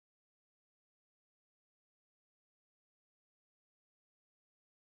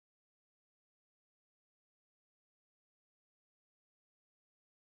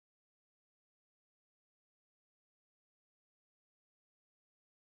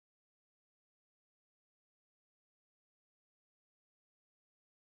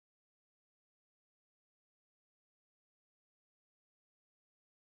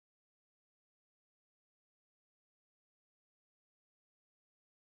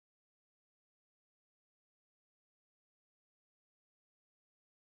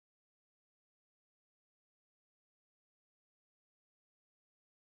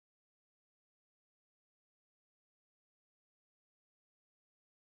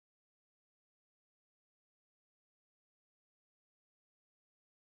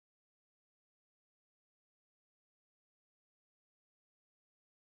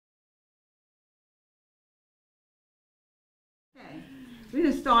We're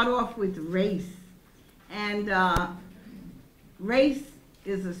going to start off with race. And race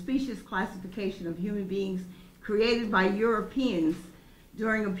is a specious classification of human beings created by Europeans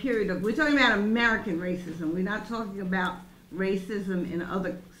during a period of, we're talking about American racism. We're not talking about racism in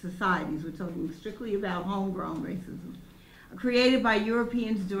other societies. We're talking strictly about homegrown racism. Created by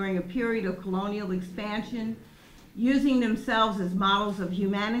Europeans during a period of colonial expansion, using themselves as models of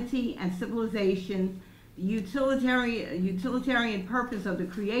humanity and civilization. The utilitarian purpose of the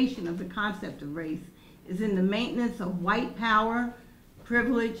creation of the concept of race is in the maintenance of white power,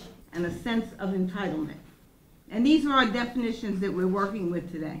 privilege, and a sense of entitlement. And these are our definitions that we're working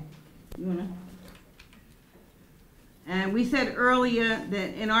with today. You wanna? And we said earlier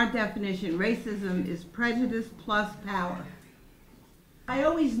that in our definition, racism is prejudice plus power. I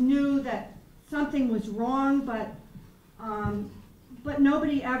always knew that something was wrong, but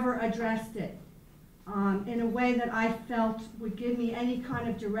nobody ever addressed it in a way that I felt would give me any kind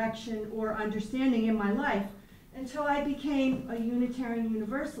of direction or understanding in my life until I became a Unitarian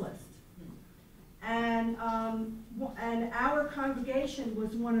Universalist. And our congregation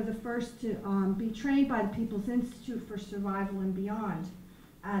was one of the first to be trained by the People's Institute for Survival and Beyond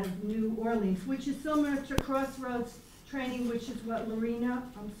out of New Orleans, which is similar to Crossroads training, which is what Laurentia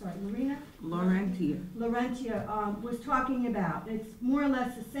was talking about. It's more or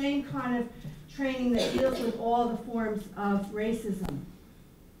less the same kind of training that deals with all the forms of racism.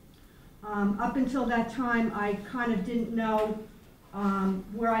 Up until that time, I kind of didn't know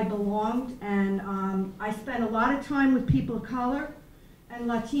where I belonged, and I spent a lot of time with people of color and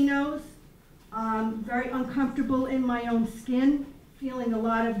Latinos, very uncomfortable in my own skin, feeling a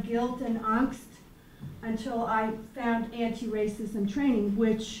lot of guilt and angst, until I found anti-racism training,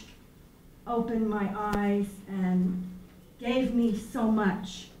 which opened my eyes and gave me so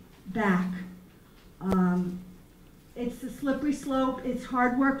much back. It's a slippery slope. It's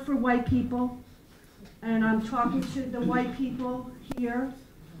hard work for white people, and I'm talking to the white people here.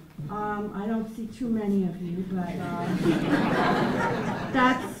 I don't see too many of you, but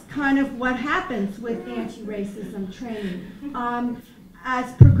that's kind of what happens with anti-racism training.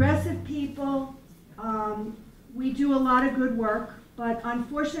 As progressive people, we do a lot of good work, but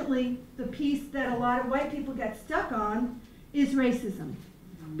unfortunately, the piece that a lot of white people get stuck on is racism,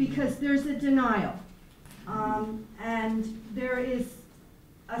 because there's a denial. And there is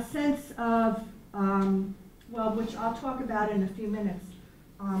a sense of, well, which I'll talk about in a few minutes.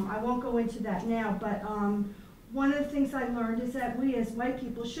 I won't go into that now, but one of the things I learned is that we as white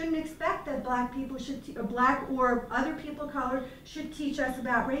people shouldn't expect that black people should, or black or other people of color should teach us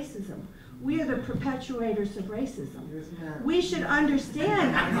about racism. We are the perpetuators of racism. We should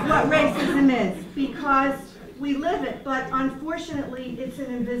understand what racism is because we live it, but unfortunately it's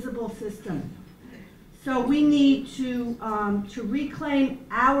an invisible system. So we need to reclaim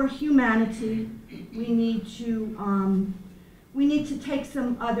our humanity. We need to take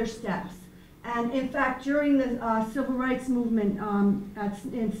some other steps. And in fact, during the civil rights movement in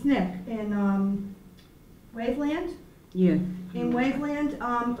SNCC, in Waveland, yeah. In Waveland,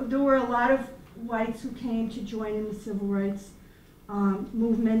 there were a lot of whites who came to join in the civil rights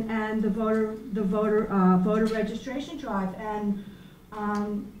movement and the voter registration drive, and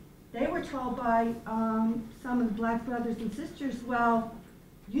they were told by some of the black brothers and sisters, well,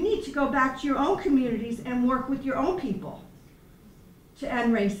 you need to go back to your own communities and work with your own people to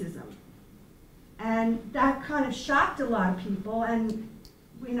end racism. And that kind of shocked a lot of people, and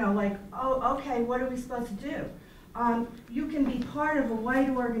you know, like, oh, okay, what are we supposed to do? You can be part of a white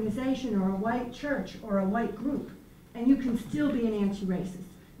organization or a white church or a white group, and you can still be an anti-racist.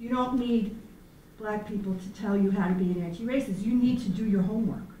 You don't need black people to tell you how to be an anti-racist. You need to do your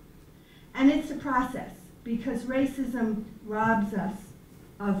homework. And it's a process, because racism robs us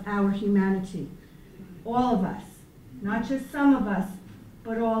of our humanity. All of us, not just some of us,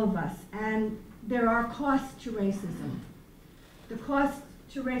 but all of us. And there are costs to racism. The costs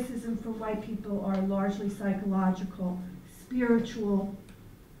to racism for white people are largely psychological, spiritual,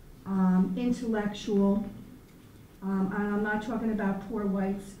 intellectual. And I'm not talking about poor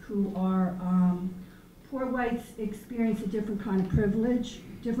whites who are, poor whites experience a different kind of privilege,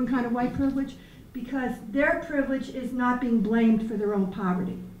 different kind of white privilege, because their privilege is not being blamed for their own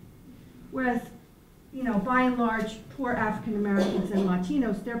poverty. Whereas, you know, by and large, poor African Americans and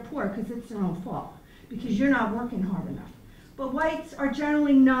Latinos, they're poor because it's their own fault, because you're not working hard enough. But whites are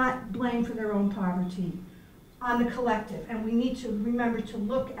generally not blamed for their own poverty on the collective, and we need to remember to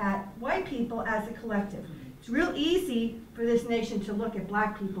look at white people as a collective. It's real easy for this nation to look at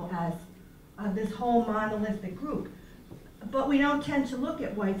black people as this whole monolithic group, but we don't tend to look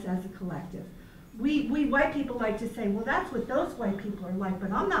at whites as a collective. We white people like to say, well, that's what those white people are like,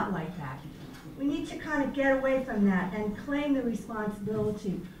 but I'm not like that. We need to kind of get away from that and claim the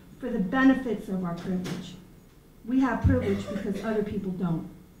responsibility for the benefits of our privilege. We have privilege because other people don't,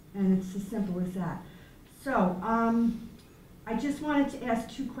 and it's as simple as that. So, I just wanted to ask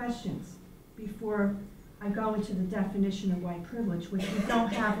 2 questions before I go into the definition of white privilege, which we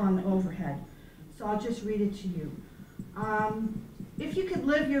don't have on the overhead. So I'll just read it to you. If you could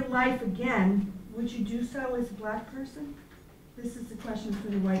live your life again, would you do so as a black person? This is the question for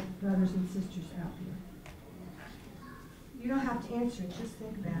the white brothers and sisters out here. You don't have to answer it, just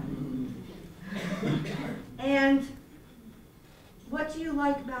think about it. And what do you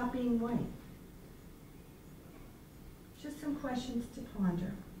like about being white? Just some questions to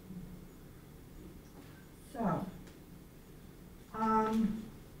ponder. So,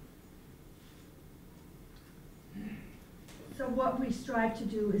 so what we strive to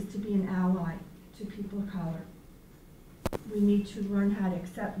do is to be an ally to people of color. We need to learn how to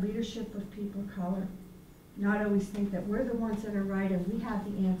accept leadership of people of color, not always think that we're the ones that are right and we have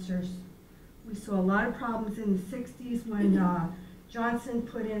the answers. We saw a lot of problems in the 60s when Johnson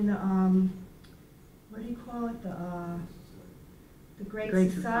put in the, what do you call it, the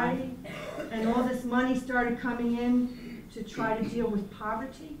Great Society, and all this money started coming in to try to deal with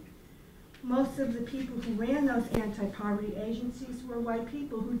poverty. Most of the people who ran those anti-poverty agencies were white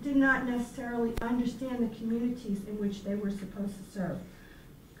people who did not necessarily understand the communities in which they were supposed to serve.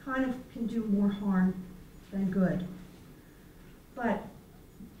 Kind of can do more harm than good. But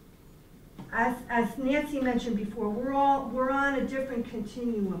as Nancy mentioned before, we're on a different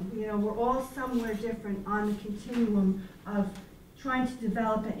continuum. You know, we're all somewhere different on the continuum of trying to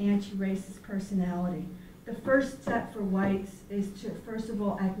develop an anti-racist personality. The first step for whites is to, first of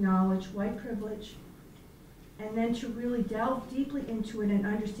all, acknowledge white privilege, and then to really delve deeply into it and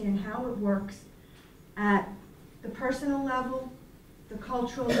understand how it works at the personal level, the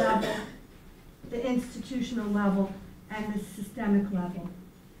cultural level, the institutional level, and the systemic level.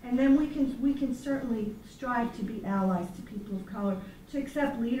 And then we can certainly strive to be allies to people of color, to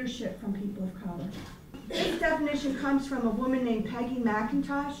accept leadership from people of color. This definition comes from a woman named Peggy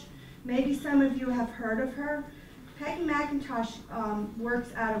McIntosh. Maybe some of you have heard of her. Peggy McIntosh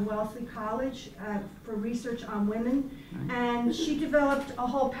works out of Wellesley College for research on women, and she developed a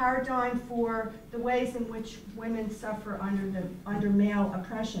whole paradigm for the ways in which women suffer under male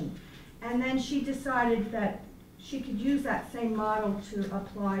oppression. And then she decided that she could use that same model to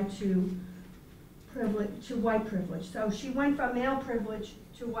apply to white privilege. So she went from male privilege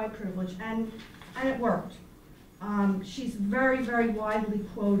to white privilege, and it worked. She's very, very widely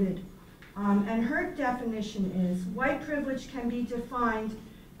quoted. And her definition is, white privilege can be defined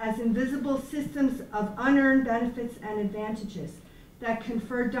as invisible systems of unearned benefits and advantages that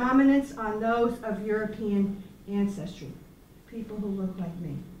confer dominance on those of European ancestry, people who look like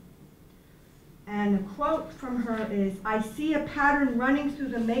me. And the quote from her is, I see a pattern running through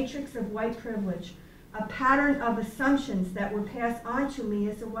the matrix of white privilege, a pattern of assumptions that were passed on to me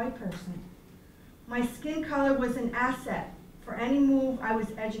as a white person. My skin color was an asset for any move I was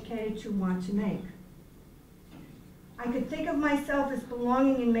educated to want to make. I could think of myself as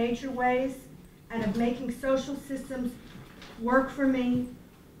belonging in major ways and of making social systems work for me.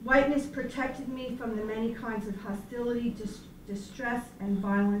 Whiteness protected me from the many kinds of hostility, distress, and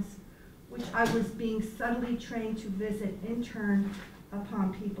violence which I was being subtly trained to visit in turn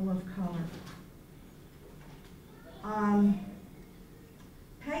upon people of color.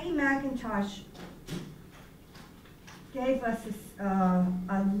 Peggy McIntosh gave us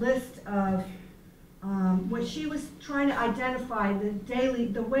a list of what she was trying to identify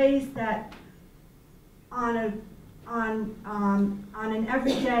the ways that on an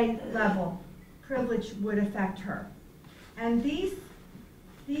everyday level privilege would affect her, and these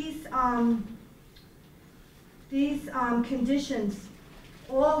conditions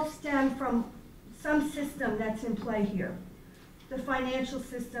all stem from some system that's in play here. The financial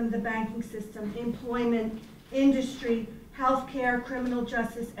system, the banking system, employment, industry, healthcare, criminal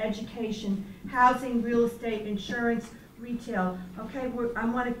justice, education, housing, real estate, insurance, retail. Okay, I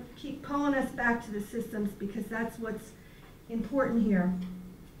want to keep pulling us back to the systems because that's what's important here.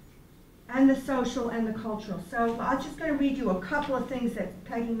 And the social and the cultural. So I'm just going to read you a couple of things that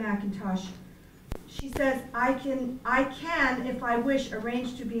Peggy McIntosh, she says, I can, if I wish,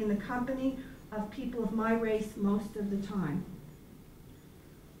 arrange to be in the company of people of my race most of the time.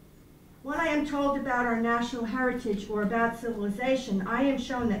 When I am told about our national heritage or about civilization, I am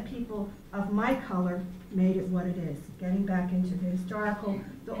shown that people of my color made it what it is. Getting back into the historical,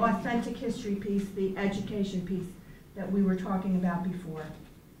 the authentic history piece, the education piece that we were talking about before.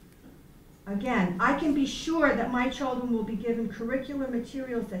 Again, I can be sure that my children will be given curricular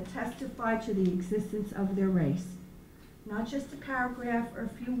materials that testify to the existence of their race. Not just a paragraph or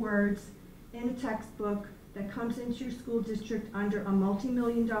a few words in a textbook that comes into your school district under a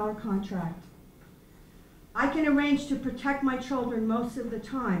multi-million-dollar contract. I can arrange to protect my children most of the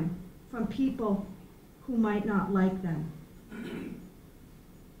time from people who might not like them.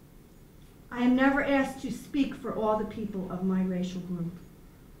 I am never asked to speak for all the people of my racial group.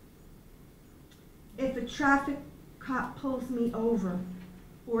 If a traffic cop pulls me over,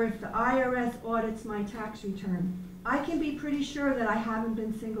 or if the IRS audits my tax return, I can be pretty sure that I haven't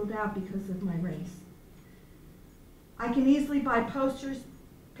been singled out because of my race. I can easily buy posters,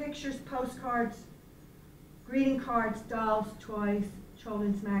 pictures, postcards, greeting cards, dolls, toys,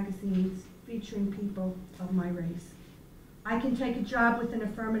 children's magazines featuring people of my race. I can take a job with an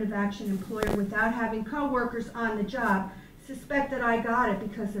affirmative action employer without having coworkers on the job suspect that I got it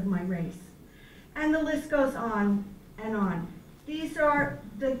because of my race. And the list goes on and on. These are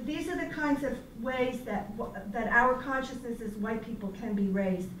the kinds of ways that our consciousness as white people can be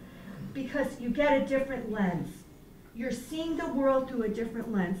raised, because you get a different lens. You're seeing the world through a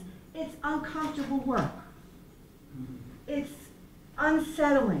different lens. It's uncomfortable work. It's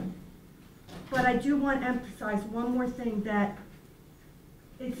unsettling. But I do want to emphasize one more thing, that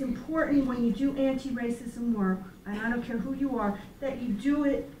it's important when you do anti-racism work, and I don't care who you are, that you do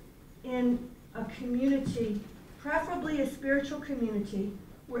it in a community, preferably a spiritual community,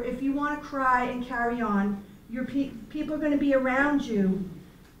 where if you want to cry and carry on, your people are going to be around you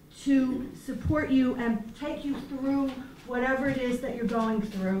to support you and take you through whatever it is that you're going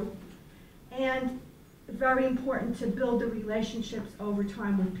through. And very important to build the relationships over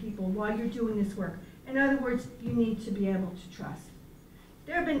time with people while you're doing this work. In other words, you need to be able to trust.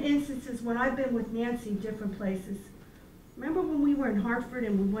 There have been instances when I've been with Nancy different places. Remember when we were in Hartford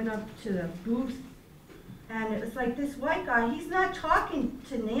and we went up to the booth, and it was like this white guy, he's not talking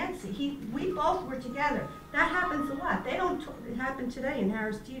to Nancy. We both were together. That happens a lot. It happened today in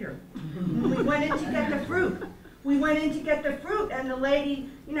Harris Teeter. When we went in to get the fruit. We went in to get the fruit, and the lady,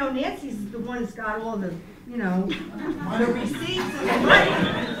 Nancy's the one who's got all the, the receipts and the money.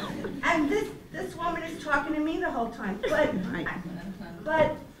 And this woman is talking to me the whole time.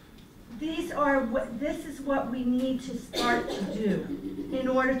 But this is what we need to start to do in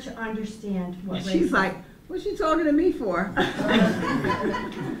order to understand what race is. She's like, what's she talking to me for?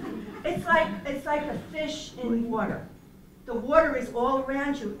 It's like a fish in water. The water is all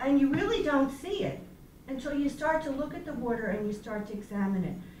around you, and you really don't see it until you start to look at the water and you start to examine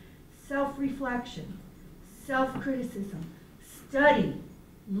it. Self-reflection, self-criticism, study,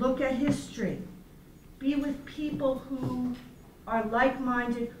 look at history, be with people who are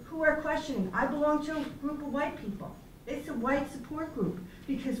like-minded, who are questioning. I belong to a group of white people. It's a white support group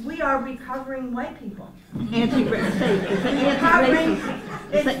because we are recovering white people. It's an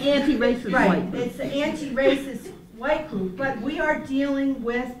anti-racist right, white group. It's an anti-racist white group, but we are dealing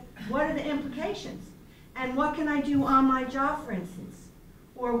with what are the implications. And what can I do on my job, for instance?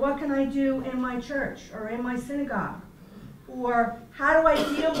 Or what can I do in my church or in my synagogue? Or how do I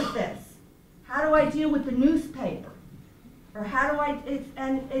deal with this? How do I deal with the newspaper? Or how do I,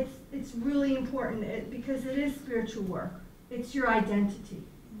 it's really important because it is spiritual work. It's your identity.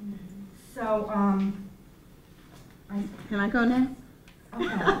 So, Can I go now?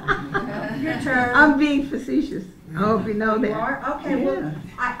 Okay. Your turn. I'm being facetious. I hope you know that. You are? Okay, Yeah. well,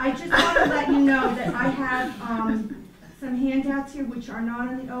 I just want to let you know that I have some handouts here which are not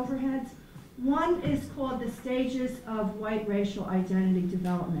on the overheads. One is called The Stages of White Racial Identity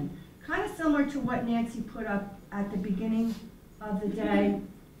Development. Kind of similar to what Nancy put up at the beginning of the day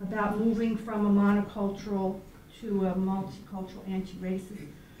about moving from a monocultural to a multicultural anti-racist.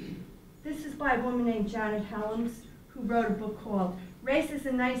 This is by a woman named Janet Helms, who wrote a book called Race is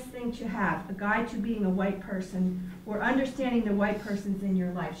a Nice Thing to Have, A Guide to Being a White Person or Understanding the White Persons in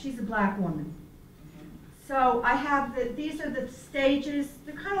Your Life. She's a black woman. So I have these are the stages,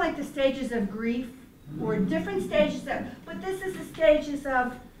 they're kind of like the stages of grief or different stages, but this is the stages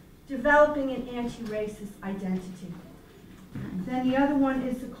of developing an anti-racist identity. Then the other one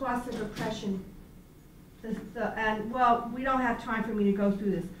is the cost of oppression. And well, we don't have time for me to go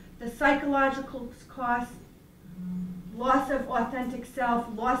through this. The psychological cost, loss of authentic self,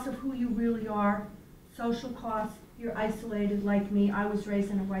 loss of who you really are, social costs, you're isolated like me. I was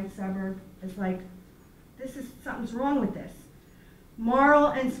raised in a white suburb. It's like, something's wrong with this. Moral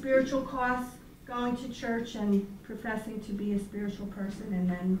and spiritual costs, going to church and professing to be a spiritual person, and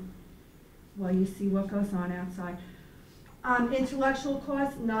then, well, you see what goes on outside. Intellectual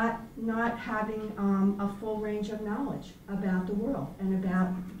cost, not having a full range of knowledge about the world and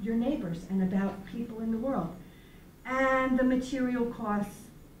about your neighbors and about people in the world. And the material costs,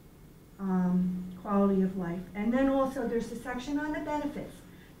 quality of life. And then also there's a section on the benefits,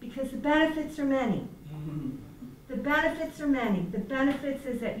 because the benefits are many. The benefits are many. The benefits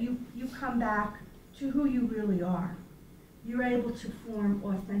is that you come back to who you really are. You're able to form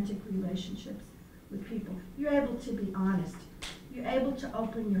authentic relationships with people. You're able to be honest. You're able to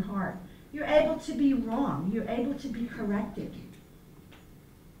open your heart. You're able to be wrong. You're able to be corrected.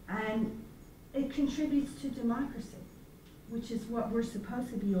 And it contributes to democracy, which is what we're supposed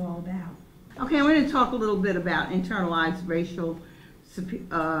to be all about. Okay, I'm going to talk a little bit about internalized racial,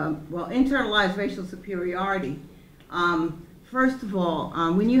 internalized racial superiority. First of all,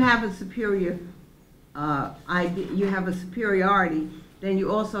 when you have a superior you have a superiority, then you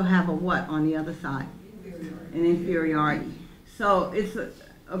also have a what on the other side? An inferiority. So it's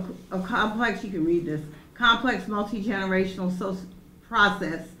a complex, you can read this, complex multi-generational social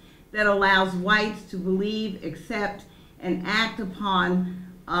process that allows whites to believe, accept, and act upon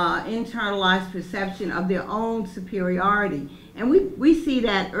internalized perception of their own superiority. And we see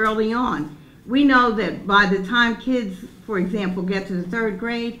that early on. We know that by the time kids, for example, get to the 3rd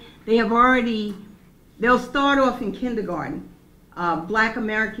grade, they'll start off in kindergarten, Black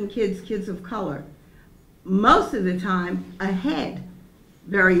American kids, kids of color, most of the time ahead,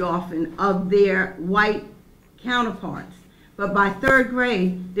 very often, of their white counterparts. But by 3rd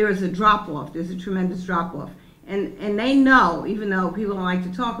grade, there is a drop-off. There's a tremendous drop-off. And they know, even though people don't like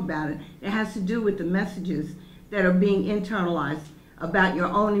to talk about it, it has to do with the messages that are being internalized about your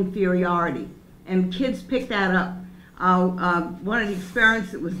own inferiority. And kids pick that up. One of the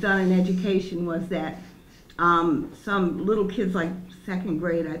experiments that was done in education was that some little kids, like 2nd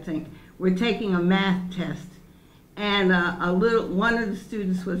grade, I think, were taking a math test. And one of the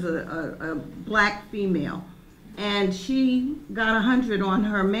students was a Black female. And she got 100 on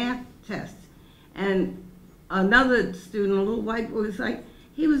her math test. And another student, a little white boy, was like,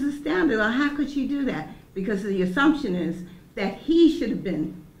 he was astounded. Well, how could she do that? Because the assumption is that he should have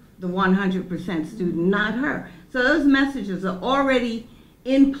been the 100% student, not her. So those messages are already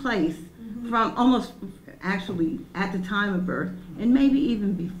in place from almost, actually, at the time of birth, and maybe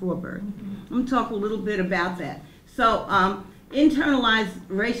even before birth. I'm going to talk a little bit about that. So internalized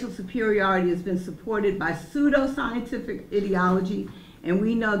racial superiority has been supported by pseudoscientific ideology, and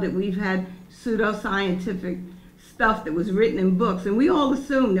we know that we've had pseudoscientific stuff that was written in books, and we all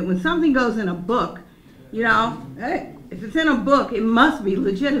assume that when something goes in a book, you know, hey, if it's in a book, it must be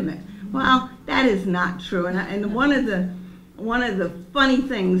legitimate. Well, that is not true, and one of the funny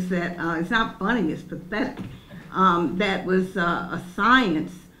things that it's not funny, it's pathetic. That was a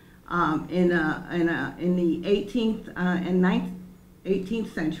science in the 18th and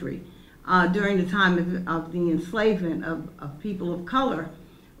 18th century, during the time of the enslavement of people of color,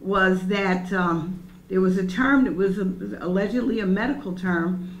 was that there was a term that was allegedly a medical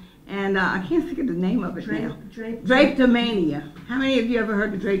term, and I can't think of the name of it now. Drapetomania. How many of you ever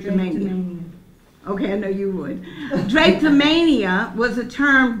heard of drapetomania? Okay, I know you would. Drapetomania was a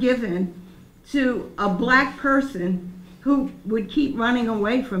term given to a Black person who would keep running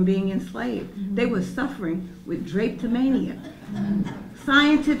away from being enslaved. They were suffering with drapetomania.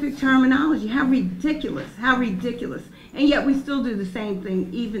 Scientific terminology, how ridiculous, how ridiculous. And yet we still do the same thing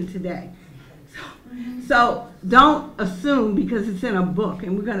even today. So don't assume because it's in a book,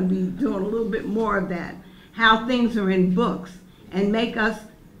 and we're going to be doing a little bit more of that, how things are in books and make us,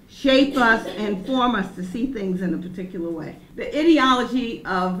 shape us, and form us to see things in a particular way. The ideology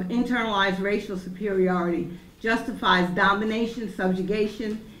of internalized racial superiority justifies domination,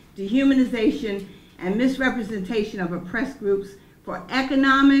 subjugation, dehumanization, and misrepresentation of oppressed groups for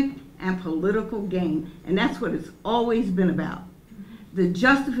economic and political gain. And that's what it's always been about. The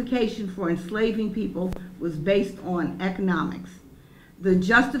justification for enslaving people was based on economics. The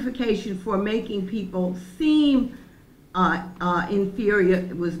justification for making people seem inferior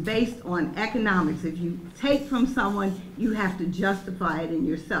was based on economics. If you take from someone, you have to justify it in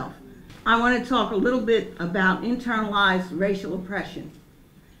yourself. I want to talk a little bit about internalized racial oppression,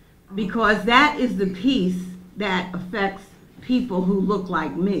 because that is the piece that affects people who look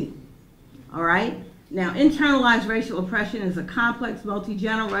like me, all right? Now, internalized racial oppression is a complex,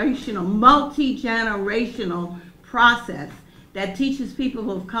 multi-generational process that teaches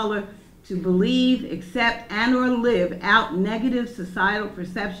people of color to believe, accept, and or live out negative societal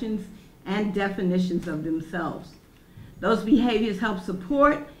perceptions and definitions of themselves. Those behaviors help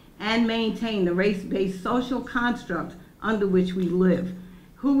support and maintain the race-based social construct under which we live.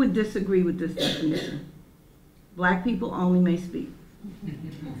 Who would disagree with this definition? Black people only may speak.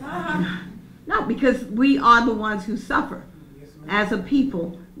 No, because we are the ones who suffer as a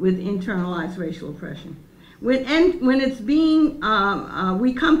people with internalized racial oppression. When it's being,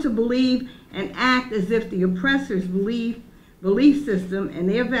 we come to believe and act as if the oppressor's belief system and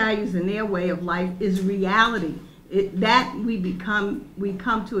their values and their way of life is reality. That we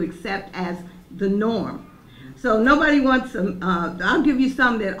come to accept as the norm. So nobody wants some, I'll give you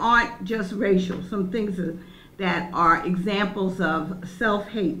some that aren't just racial, some things that are examples of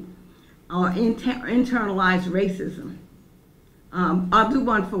self-hate or internalized racism. I'll do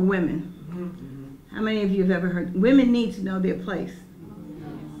one for women. How many of you have ever heard? Women need to know their place.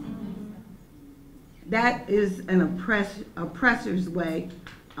 That is an oppressor's way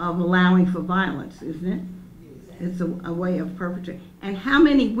of allowing for violence, isn't it? It's a way of perpetrating. And how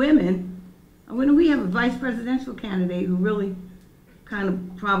many women, when we have a vice presidential candidate who really kind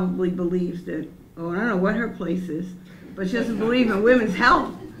of probably believes that, oh, I don't know what her place is, but she doesn't believe in women's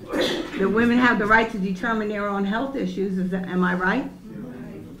health, that women have the right to determine their own health issues. Am I right?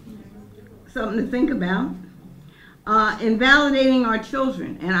 Something to think about. Invalidating our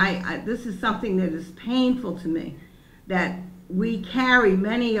children, and this is something that is painful to me, that we carry,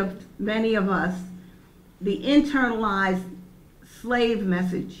 many of us, the internalized slave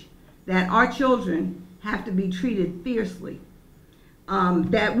message that our children have to be treated fiercely,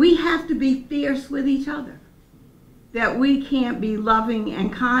 that we have to be fierce with each other, that we can't be loving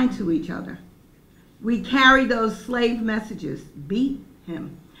and kind to each other. We carry those slave messages. Beat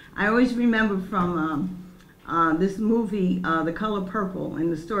him. I always remember from this movie, The Color Purple,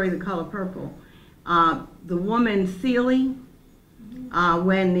 and the story The Color Purple, the woman Celie,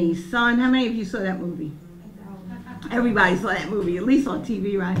 when the son, how many of you saw that movie? Everybody saw that movie, at least on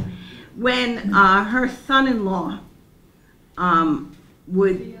TV, right? When her son-in-law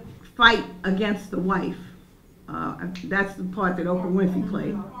would fight against the wife. That's the part that Oprah Winfrey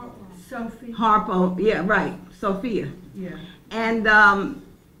played. Sophie. Harpo, yeah, right, Sophia. Yeah. And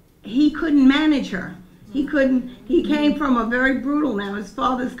he couldn't manage her. He came from a very brutal, now his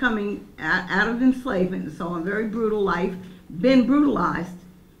father's coming out of enslavement, so a very brutal life, been brutalized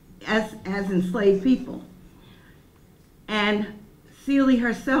as enslaved people. And Celie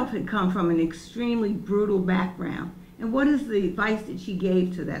herself had come from an extremely brutal background. And what is the advice that she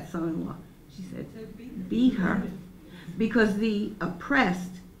gave to that son-in-law? She said, beat her, because the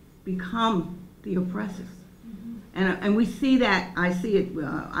oppressed become the oppressors. And we see that, I see it,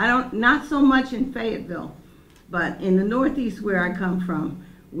 not so much in Fayetteville, but in the Northeast where I come from,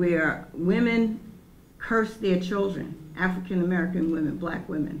 where women curse their children, African American women, black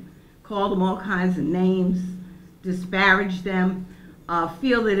women, call them all kinds of names, disparage them,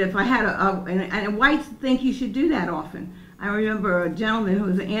 feel that if I had and whites think you should do that often. I remember a gentleman who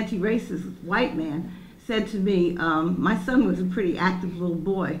was an anti-racist white man said to me, my son was a pretty active little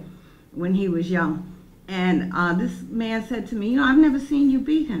boy when he was young. And this man said to me, you know, I've never seen you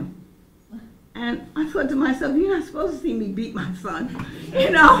beat him. And I thought to myself, you're not supposed to see me beat my son.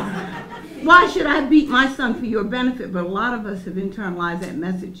 You know, why should I beat my son for your benefit? But a lot of us have internalized that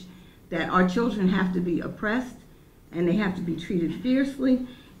message that our children have to be oppressed and they have to be treated fiercely,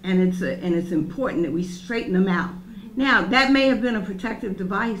 and it's important that we straighten them out. Now, that may have been a protective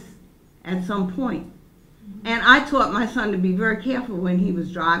device at some point. And I taught my son to be very careful when he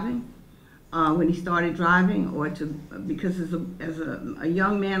was driving. When he started driving, or because as a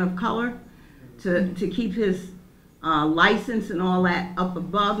young man of color, to keep his license and all that up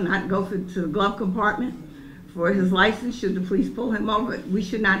above, not go to the glove compartment for his license should the police pull him over. We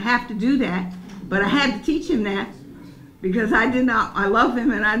should not have to do that, but I had to teach him that because I love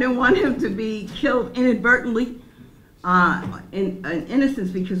him and I didn't want him to be killed inadvertently in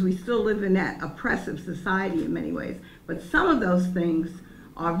innocence, because we still live in that oppressive society in many ways. But some of those things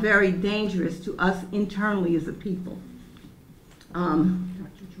are very dangerous to us internally as a people.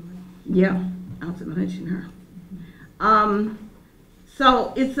 Yeah, I'll mention her.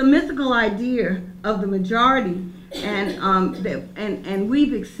 So it's a mythical idea of the majority, and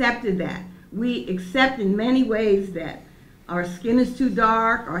we've accepted that. We accept in many ways that our skin is too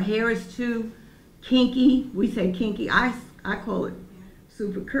dark, our hair is too kinky. We say kinky. I call it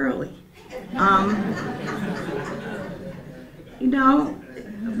super curly. You know.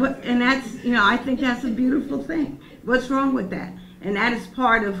 And that's, you know, I think that's a beautiful thing. What's wrong with that? And that is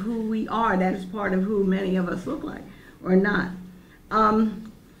part of who we are. That is part of who many of us look like or not.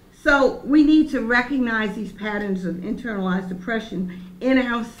 So we need to recognize these patterns of internalized oppression in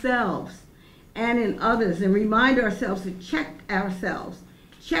ourselves and in others, and remind ourselves to check ourselves.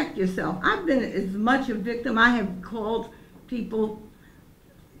 Check yourself. I've been as much a victim. I have called people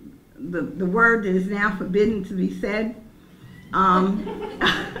the word that is now forbidden to be said.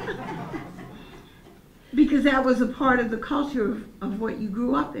 Because that was a part of the culture of what you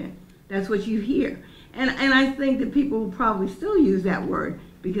grew up in. That's what you hear. And I think that people will probably still use that word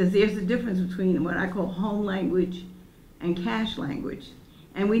because there's a difference between what I call home language and cash language.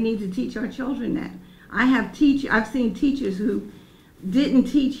 And we need to teach our children that. I've seen teachers who didn't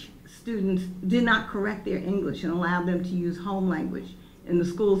teach students, did not correct their English and allowed them to use home language in the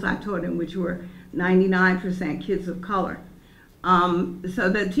schools I taught in, which were 99% kids of color. So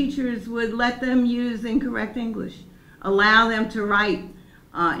that teachers would let them use incorrect English, allow them to write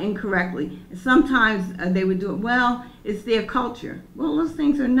incorrectly. Sometimes they would do it, well, it's their culture. Well, those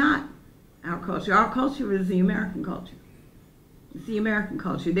things are not our culture. Our culture is the American culture. It's the American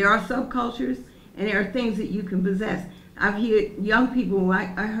culture. There are subcultures and there are things that you can possess. I've heard young people, I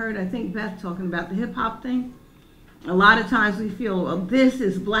heard, I think Beth talking about the hip hop thing. A lot of times we feel, well, this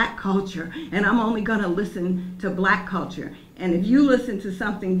is black culture and I'm only gonna listen to black culture. And if you listen to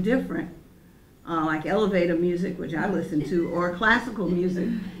something different, like elevator music, which I listen to, or classical music,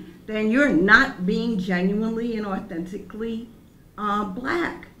 then you're not being genuinely and authentically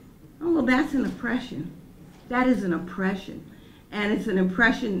black. Oh, well, that's an oppression. That is an oppression. And it's an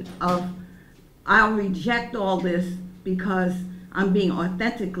impression of, I'll reject all this because I'm being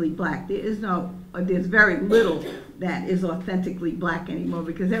authentically black. There's very little that is authentically black anymore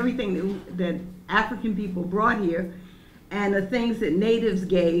because everything that African people brought here and the things that natives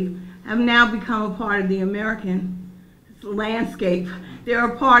gave have now become a part of the American landscape. They're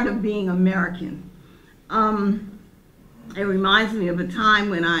a part of being American. It reminds me of a time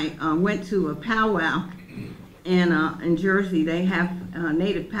when I went to a powwow in Jersey. They have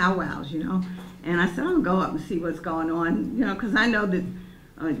native powwows, you know. And I said, I'll go up and see what's going on, you know, because I know that,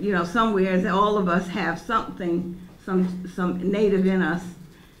 you know, somewhere all of us have something, some native in us.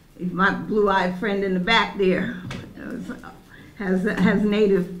 My blue-eyed friend in the back there has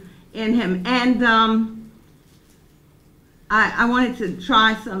native in him. And I wanted to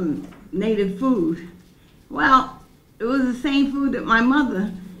try some native food. Well, it was the same food that my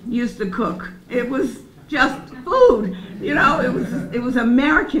mother used to cook. It was just food, you know, it was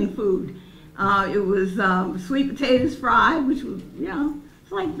American food. It was sweet potatoes fried, which was, you know,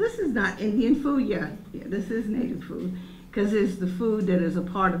 it's like, this is not Indian food. Yeah, this is native food, because it's the food that is a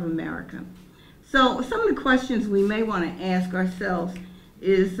part of America. So some of the questions we may want to ask ourselves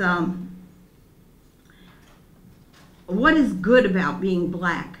is, what is good about being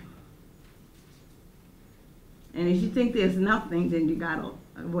black? And if you think there's nothing, then you got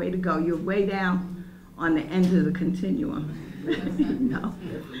a way to go. You're way down on the end of the continuum. No.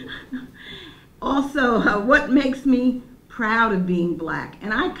 Also, what makes me proud of being black?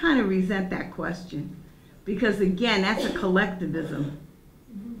 And I kind of resent that question because, again, that's a collectivism.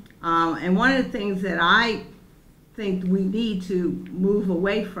 And one of the things that I think we need to move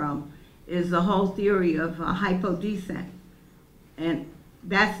away from is the whole theory of hypodescent. And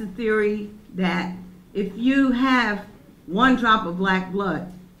that's the theory that if you have one drop of black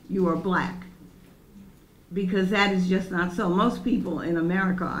blood, you are black. Because that is just not so. Most people in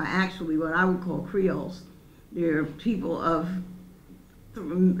America are actually what I would call Creoles. They're people of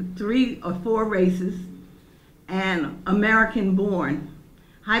 3 or 4 races and American born.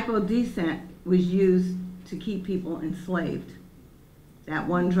 Hypodescent was used to keep people enslaved. That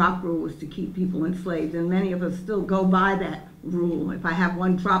one drop rule was to keep people enslaved, and many of us still go by that rule. If I have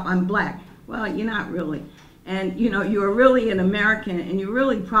one drop, I'm black. Well, you're not really. And you know, you're really an American, and you're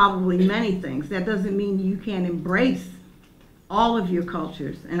really probably many things. That doesn't mean you can't embrace all of your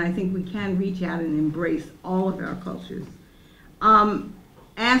cultures, and I think we can reach out and embrace all of our cultures.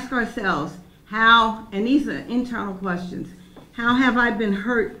 Ask ourselves, how, and these are internal questions, how have I been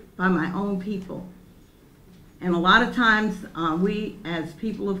hurt by my own people? And a lot of times, we as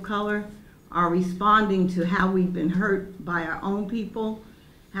people of color are responding to how we've been hurt by our own people,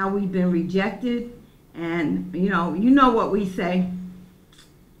 how we've been rejected. And you know what we say,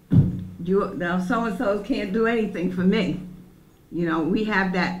 now so-and-so can't do anything for me. You know, we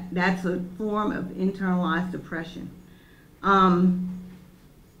have that's a form of internalized oppression.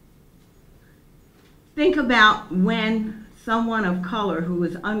 Think about when someone of color who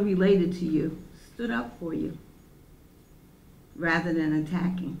is unrelated to you stood up for you rather than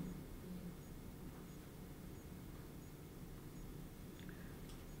attacking.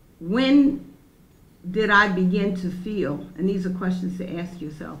 When did I begin to feel, and these are questions to ask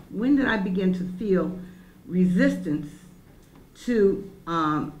yourself, when did I begin to feel resistance to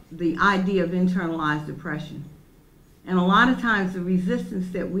the idea of internalized oppression? And a lot of times the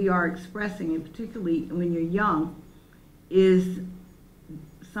resistance that we are expressing, and particularly when you're young, is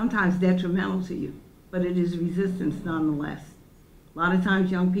sometimes detrimental to you, but it is resistance nonetheless. A lot of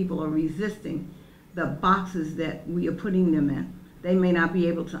times young people are resisting the boxes that we are putting them in. They may not be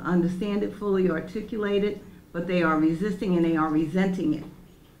able to understand it fully, articulate it, but they are resisting and they are resenting it.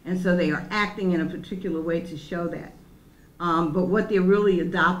 And so they are acting in a particular way to show that. But what they're really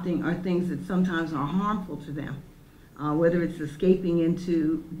adopting are things that sometimes are harmful to them, whether it's escaping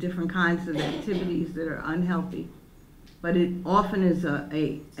into different kinds of activities that are unhealthy. But it often is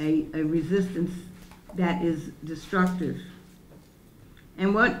a resistance that is destructive.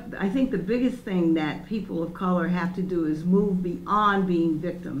 And what I think the biggest thing that people of color have to do is move beyond being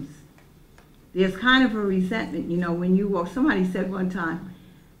victims. There's kind of a resentment, you know, when you walk. Somebody said one time,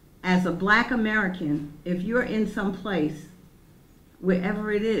 as a black American, if you're in some place,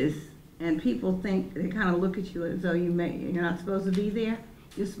 wherever it is, and people think, they kind of look at you as though you're not supposed to be there,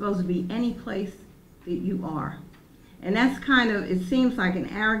 you're supposed to be any place that you are. And that's kind of, it seems like an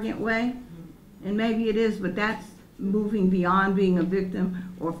arrogant way, and maybe it is, but that's moving beyond being a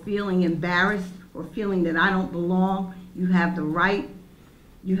victim or feeling embarrassed or feeling that I don't belong. You have the right,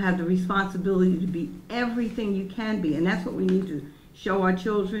 you have the responsibility to be everything you can be, and that's what we need to show our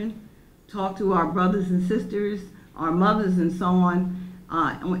children, talk to our brothers and sisters, our mothers and so on.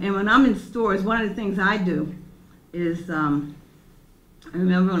 And when I'm in stores, one of the things I do is, I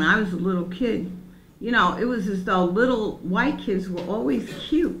remember when I was a little kid, you know, it was as though little white kids were always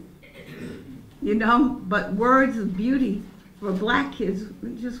cute, you know, but words of beauty for black kids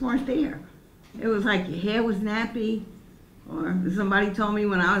just weren't there. It was like your hair was nappy, or somebody told me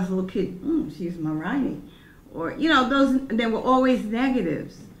when I was a little kid, she's Marguerite, or, you know, there were always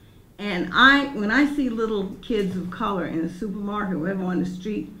negatives. And when I see little kids of color in a supermarket or wherever on the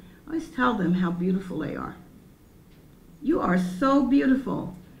street, I always tell them how beautiful they are. You are so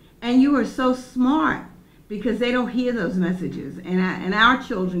beautiful, and you are so smart, because they don't hear those messages. And our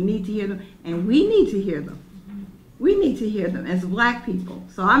children need to hear them, and we need to hear them. We need to hear them as black people.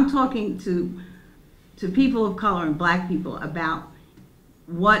 So I'm talking to people of color and black people about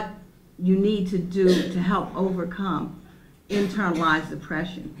what you need to do to help overcome internalized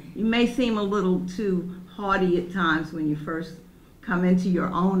oppression. You may seem a little too haughty at times when you first come into your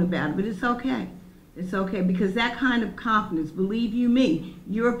own about it, but it's okay. It's okay, because that kind of confidence, believe you me,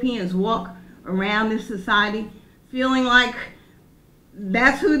 Europeans walk around this society feeling like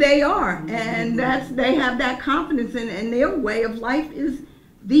that's who they are, and they have that confidence, and their way of life is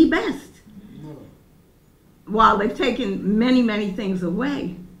the best, while they've taken many, many things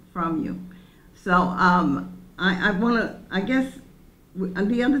away from you. So I guess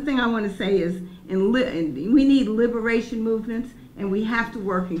the other thing I want to say is we need liberation movements, and we have to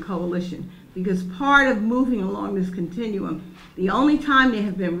work in coalition, because part of moving along this continuum, the only time there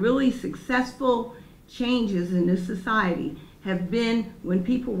have been really successful changes in this society have been when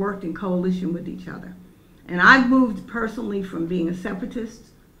people worked in coalition with each other. And I've moved personally from being a separatist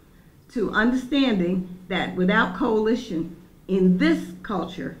to understanding that without coalition in this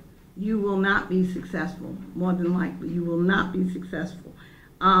culture, you will not be successful. More than likely, you will not be successful.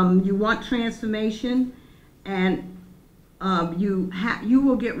 You want transformation, and you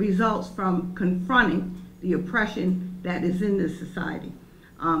will get results from confronting the oppression that is in this society.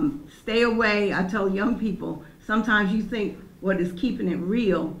 Stay away. I tell young people, sometimes you think what is keeping it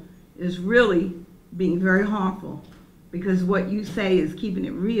real is really being very harmful, because what you say is keeping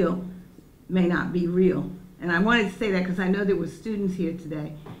it real may not be real. And I wanted to say that because I know there were students here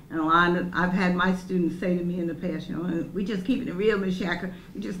today, and I've had my students say to me in the past, you know, we just keeping it real, Ms. Shakir,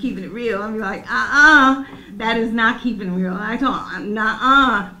 we just keeping it real. I'm like, that is not keeping it real. I told them,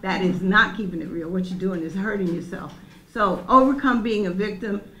 that is not keeping it real. What you're doing is hurting yourself. So overcome being a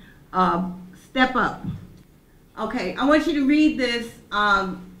victim, step up. Okay, I want you to read this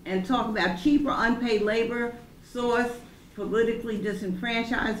and talk about cheap or unpaid labor, source, politically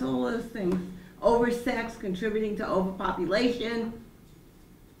disenfranchised, all those things. Oversex, contributing to overpopulation.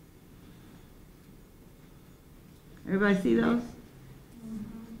 Everybody see those?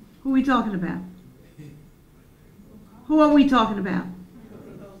 Who are we talking about? Who are we talking about?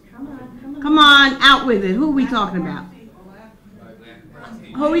 Come on, out with it. Who are we talking about?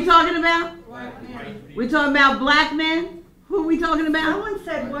 Who are we talking about? We're talking about black men? Who are we talking about? Someone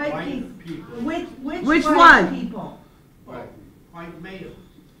said white people. Which white one? People? White males.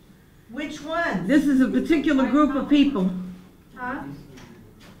 Which one? This is a particular group of people. Huh?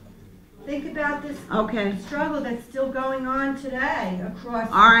 Think about this Okay. struggle that's still going on today across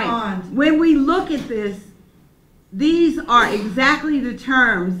the All right. pond. When we look at this, these are exactly the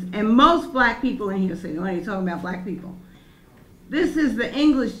terms, and most black people in here say, "Why are you talking about black people?" This is the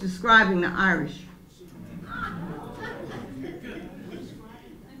English describing the Irish.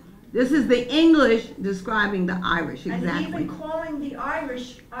 This is the English describing the Irish, And exactly. even calling the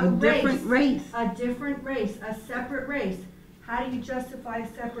Irish A different race. a different race, a separate race. How do you justify a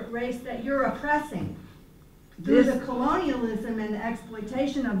separate race that you're oppressing? Through the colonialism and the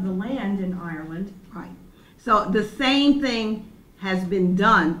exploitation of the land in Ireland. Right. So the same thing has been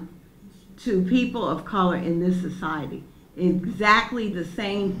done to people of color in this society. Exactly the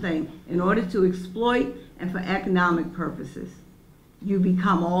same thing. In order to exploit and for economic purposes, you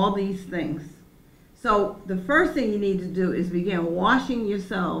become all these things. So the first thing you need to do is begin washing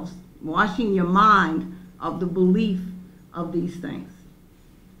yourselves, washing your mind of the belief of these things,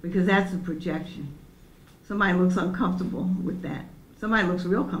 because that's a projection. Somebody looks uncomfortable with that. Somebody looks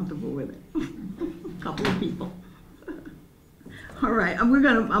real comfortable with it. A couple of people. All right, I'm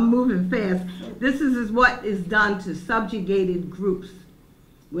moving fast. This is what is done to subjugated groups.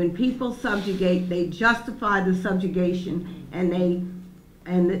 When people subjugate, they justify the subjugation,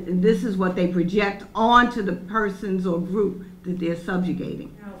 and this is what they project onto the persons or group that they're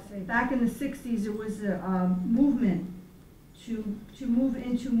subjugating. Back in the 60s, there was a movement to move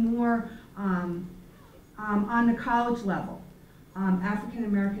into more on the college level. African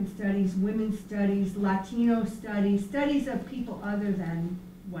American studies, women's studies, Latino studies, studies of people other than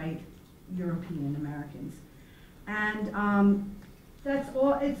white European Americans. And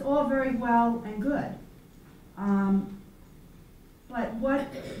it's all very well and good. But what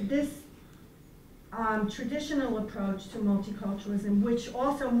this traditional approach to multiculturalism, which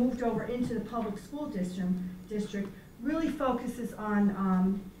also moved over into the public school district, really focuses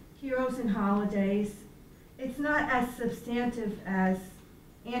on heroes and holidays. It's not as substantive as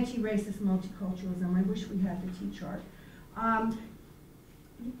anti-racist multiculturalism. I wish we had the T-chart.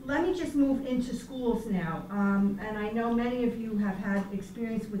 Let me just move into schools now. And I know many of you have had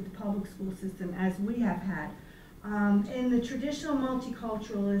experience with the public school system, as we have had. In the traditional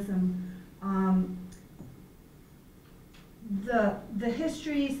multiculturalism, the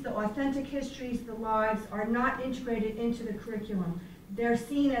histories, the authentic histories, the lives are not integrated into the curriculum. They're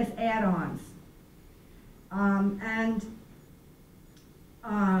seen as add-ons.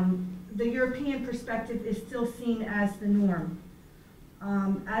 The European perspective is still seen as the norm.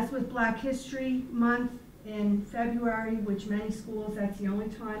 As with Black History Month in February, which many schools, that's the only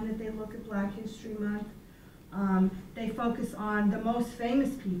time that they look at Black History Month, they focus on the most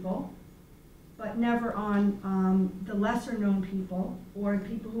famous people, but never on the lesser known people or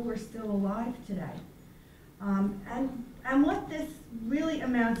people who are still alive today. And what this really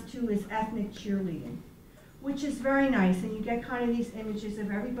amounts to is ethnic cheerleading, which is very nice, and you get kind of these images of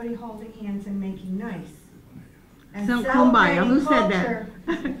everybody holding hands and making nice. And Kumbaya, who said culture,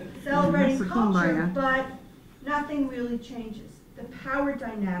 that? celebrating That's a culture, kumbaya. but nothing really changes. The power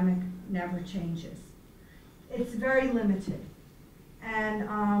dynamic never changes. It's very limited.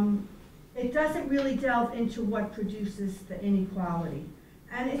 And it doesn't really delve into what produces the inequality.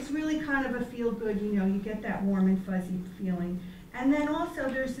 And it's really kind of a feel-good, you get that warm and fuzzy feeling. And then also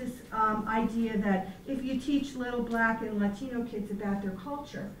there's this idea that if you teach little Black and Latino kids about their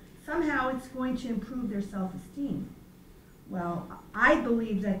culture, somehow it's going to improve their self-esteem. Well, I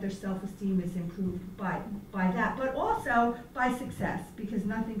believe that their self-esteem is improved by that, but also by success, because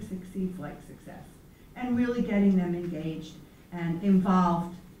nothing succeeds like success. And really getting them engaged and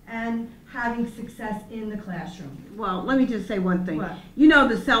involved and having success in the classroom. Well, let me just say one thing. What? You know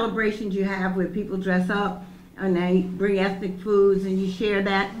the celebrations you have where people dress up and they bring ethnic foods and you share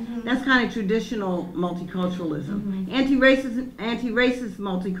that? Mm-hmm. That's kind of traditional multiculturalism. Mm-hmm. Anti-racist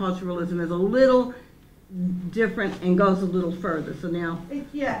multiculturalism is a little different and goes a little further. So now...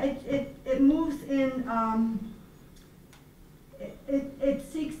 It moves in... It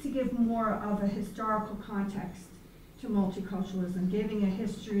seeks to give more of a historical context to multiculturalism, giving a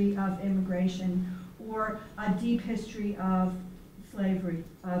history of immigration or a deep history of slavery,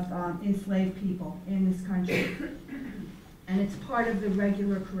 of enslaved people in this country. And it's part of the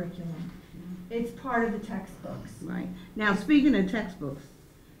regular curriculum. It's part of the textbooks. Right. Now, speaking of textbooks,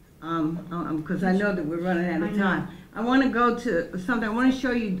 because I know that we're running out of time, I want to go to something. I want to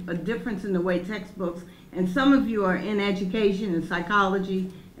show you a difference in the way textbooks, and some of you are in education and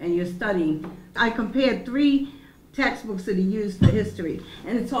psychology and you're studying. I compared 3 textbooks that are used for history,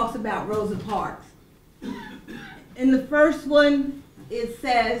 and it talks about Rosa Parks. In the first one, it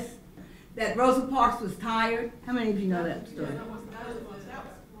says that Rosa Parks was tired. How many of you know that story?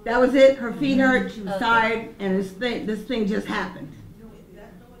 That was it? Her feet hurt, she was tired, and this thing just happened.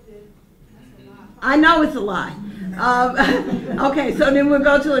 I know it's a lie. Okay, so then we'll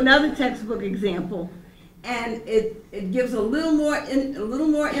go to another textbook example, and it gives a little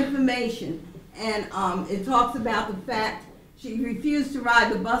more information, and it talks about the fact She refused to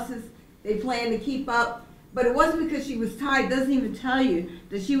ride the buses. They planned to keep up. But it wasn't because she was tired. It doesn't even tell you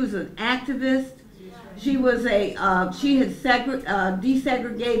that she was an activist. She was she had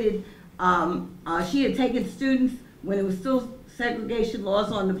desegregated, she had taken students when it was still segregation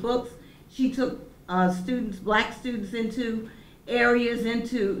laws on the books. She took students, black students, into areas,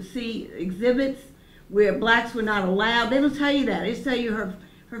 into see exhibits where blacks were not allowed. They don't tell you that. They just tell you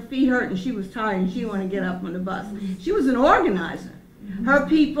her feet hurt and she was tired and she didn't want to get up on the bus. She was an organizer. Her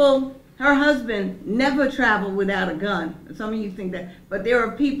people, her husband never traveled without a gun. Some of you think that, but there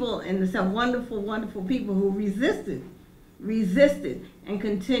are people in the South, wonderful, wonderful people who resisted and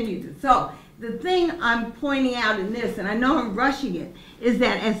continued. So the thing I'm pointing out in this, and I know I'm rushing it, is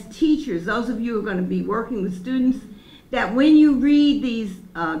that as teachers, those of you who are going to be working with students, that when you read these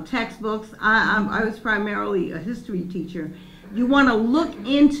textbooks, I was primarily a history teacher, you want to look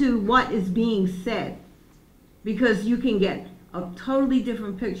into what is being said, because you can get a totally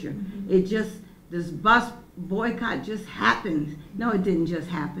different picture. It just, this bus boycott just happened. No, it didn't just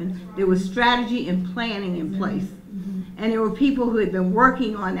happen. There was strategy and planning in place. And there were people who had been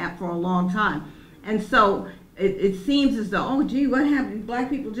working on that for a long time. And so it seems as though, oh gee, what happened? Black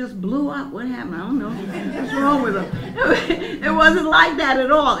people just blew up. What happened? I don't know. What's wrong with them? It wasn't like that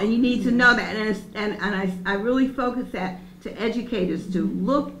at all. And you need to know that. And I really focus that to educators to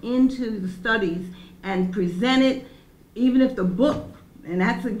look into the studies and present it. Even if the book, and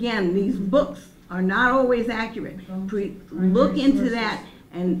that's again, these books are not always accurate. Look into that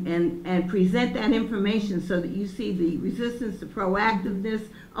and present that information so that you see the resistance, the proactiveness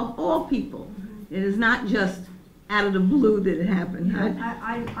of all people. It is not just out of the blue that it happened.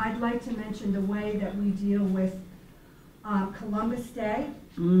 I'd like to mention the way that we deal with Columbus Day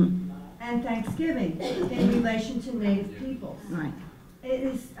and Thanksgiving in relation to Native peoples. Right. It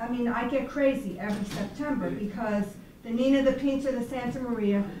is, I mean, I get crazy every September because the Nina, the Pinta, the Santa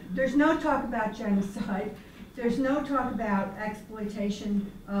Maria, there's no talk about genocide. There's no talk about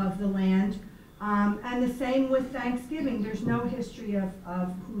exploitation of the land. And the same with Thanksgiving. There's no history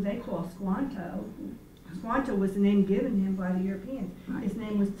of who they call Squanto. Squanto was the name given him by the Europeans. Right. His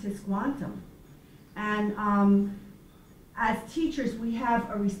name was Tisquantum. And as teachers, we have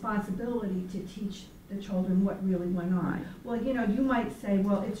a responsibility to teach the children what really went on. Right. Well, you know, you might say,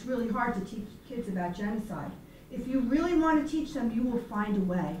 well, it's really hard to teach kids about genocide. If you really want to teach them, you will find a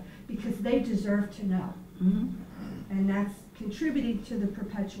way, because they deserve to know. And that's contributing to the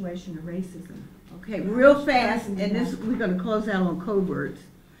perpetuation of racism. Okay, real fast, and this, we're going to close out on code words.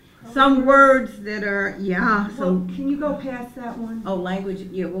 Some words that are, Well, can you go past that one? Oh, language,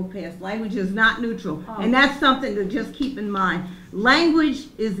 yeah, we'll pass. Language is not neutral. And that's something to just keep in mind. Language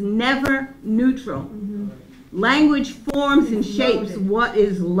is never neutral. Language forms and shapes what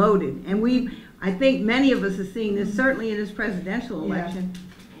is loaded. And I think many of us are seeing this, certainly in this presidential election.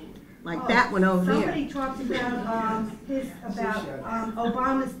 Like that one over there. Somebody talked about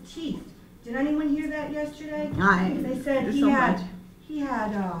Obama's teeth. Did anyone hear that yesterday? They said he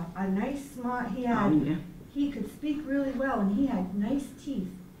had a nice smile. He could speak really well, and he had nice teeth.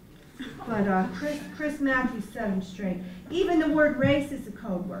 But Chris Matthews set him straight. Even the word race is a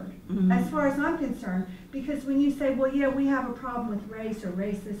code word, as far as I'm concerned, because when you say, well, yeah, we have a problem with race or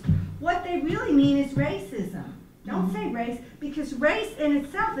racist, what they really mean is racism. Don't say race, because race in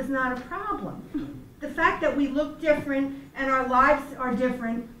itself is not a problem. The fact that we look different and our lives are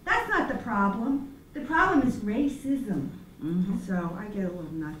different, that's not the problem. The problem is racism. So I get a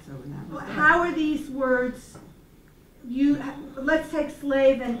little nuts over that. Well, how are these words let's take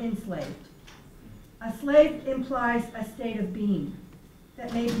slave and enslaved. A slave implies a state of being,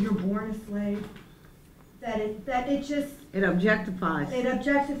 that maybe you're born a slave, that it objectifies. It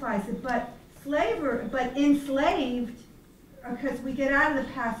objectifies it, but enslaved, because we get out of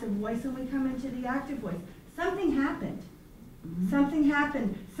the passive voice and we come into the active voice. Something happened. Something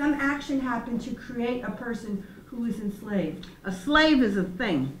happened. Some action happened to create a person who is enslaved. A slave is a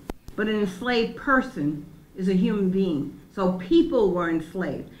thing, but an enslaved person is a human being. So people were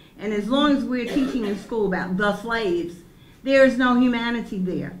enslaved. And as long as we're teaching in school about the slaves, there is no humanity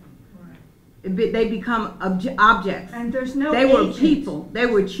there. They become objects. And there's no They were agent. people. They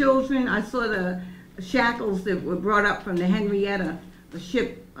were children. I saw the shackles that were brought up from the Henrietta, a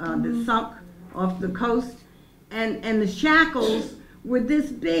ship that sunk off the coast. And the shackles were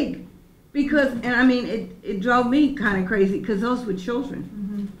this big. Because, and I mean, it drove me kind of crazy, because those were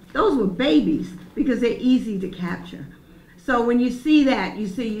children. Those were babies, because they're easy to capture. So when you see that, you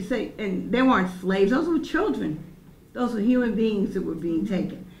say, and they weren't slaves, those were children. Those were human beings that were being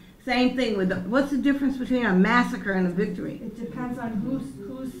taken. Same thing with, what's the difference between a massacre and a victory? It depends on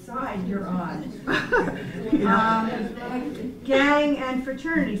whose side you're on. Gang and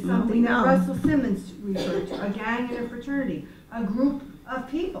fraternity, we something that know. Russell Simmons referred to. A gang and a fraternity, a group of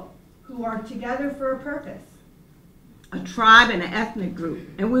people who are together for a purpose. A tribe and an ethnic group.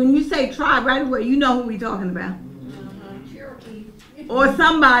 And when you say tribe, right away, you know who we're talking about. Cherokee. Or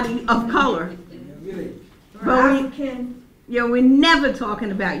somebody of color. Or But we, African. yeah, we're never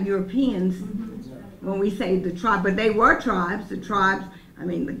talking about Europeans when we say the tribe, but they were tribes. The tribes, I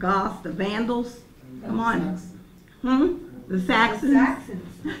mean, the Goths, the Vandals. Come on. The Saxons.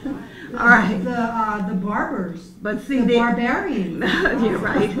 All right. The barbers. But see, The barbarians. you're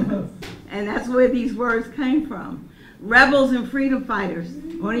right. And that's where these words came from. Rebels and freedom fighters.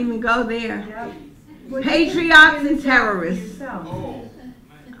 Won't even go there. Yep. Well, Patriots you can and terrorists. yourself.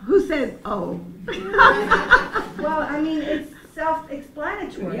 Who said, oh? Well, I mean, it's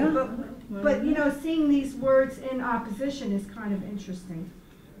self-explanatory, Yeah. but you know, seeing these words in opposition is kind of interesting.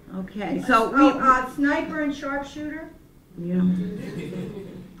 Okay, so we, Sniper and sharpshooter, yeah,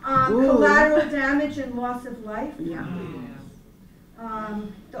 Ooh. collateral damage and loss of life. yeah.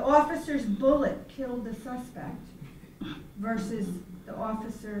 The officer's bullet killed the suspect versus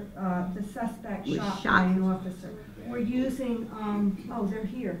the suspect Was shot shot. by an officer. We're using, oh, they're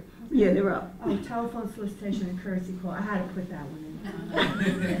here. Yeah, they're up. Oh, telephone solicitation and courtesy call. I had to put that one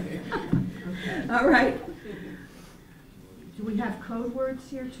in. Okay. All right. Do we have code words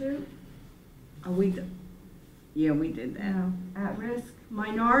here too? Oh, yeah, we did that. No. At risk.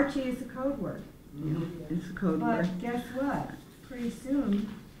 Minority is a code word. It's a code word. But guess what? Pretty soon,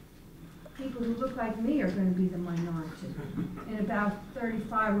 people who look like me are going to be the minority in about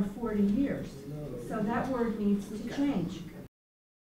 35 or 40 years. So that word needs to change.